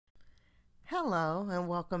Hello and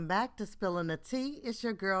welcome back to Spilling the Tea. It's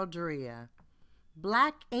your girl Drea.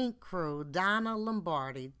 Black Ink crew Donna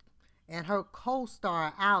Lombardi and her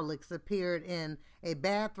co-star Alex appeared in a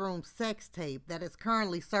bathroom sex tape that is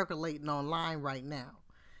currently circulating online right now.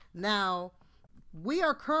 Now, we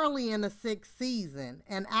are currently in the 6th season,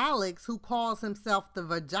 and Alex, who calls himself the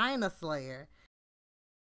Vagina Slayer,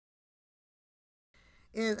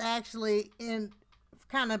 is actually in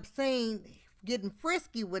kind of seen getting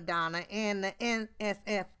frisky with Donna in the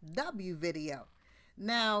NSFW video.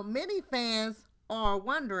 Now, many fans are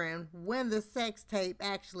wondering when the sex tape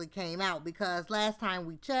actually came out, because last time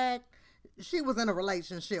we checked, she was in a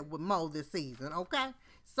relationship with Mo this season, okay?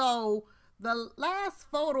 So the last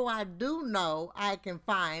photo I do know I can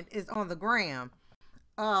find is on the gram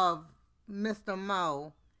of Mr.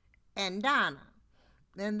 Mo and Donna.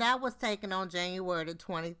 And that was taken on January the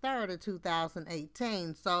 23rd of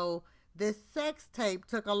 2018. So this sex tape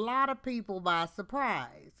took a lot of people by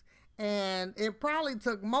surprise. And it probably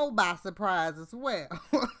took Mo by surprise as well.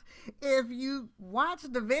 If you watch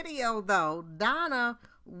the video, though, Donna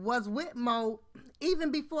was with Mo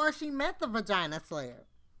even before she met the Vagina Slayer.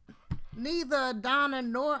 Neither Donna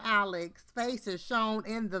nor Alex's face is shown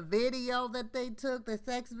in the video that they took, the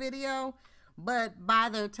sex video, but by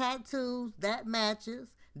their tattoos, that matches.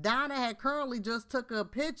 Donna had currently just took a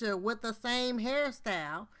picture with the same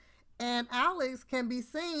hairstyle, and Alex can be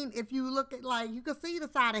seen if you look at, like, you can see the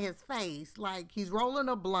side of his face, like he's rolling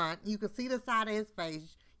a blunt. You can see the side of his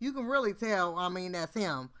face. You can really tell, I mean, that's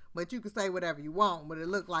him, but you can say whatever you want, but it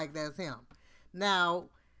looked like that's him. Now,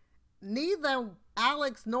 neither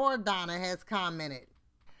Alex nor Donna has commented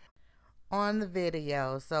on the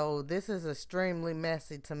video, so this is extremely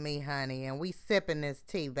messy to me, honey, and we sipping this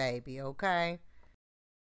tea, baby, okay?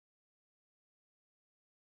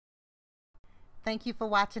 Thank you for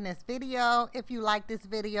watching this video. If you like this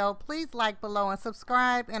video, please like below and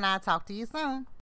subscribe, and I'll talk to you soon.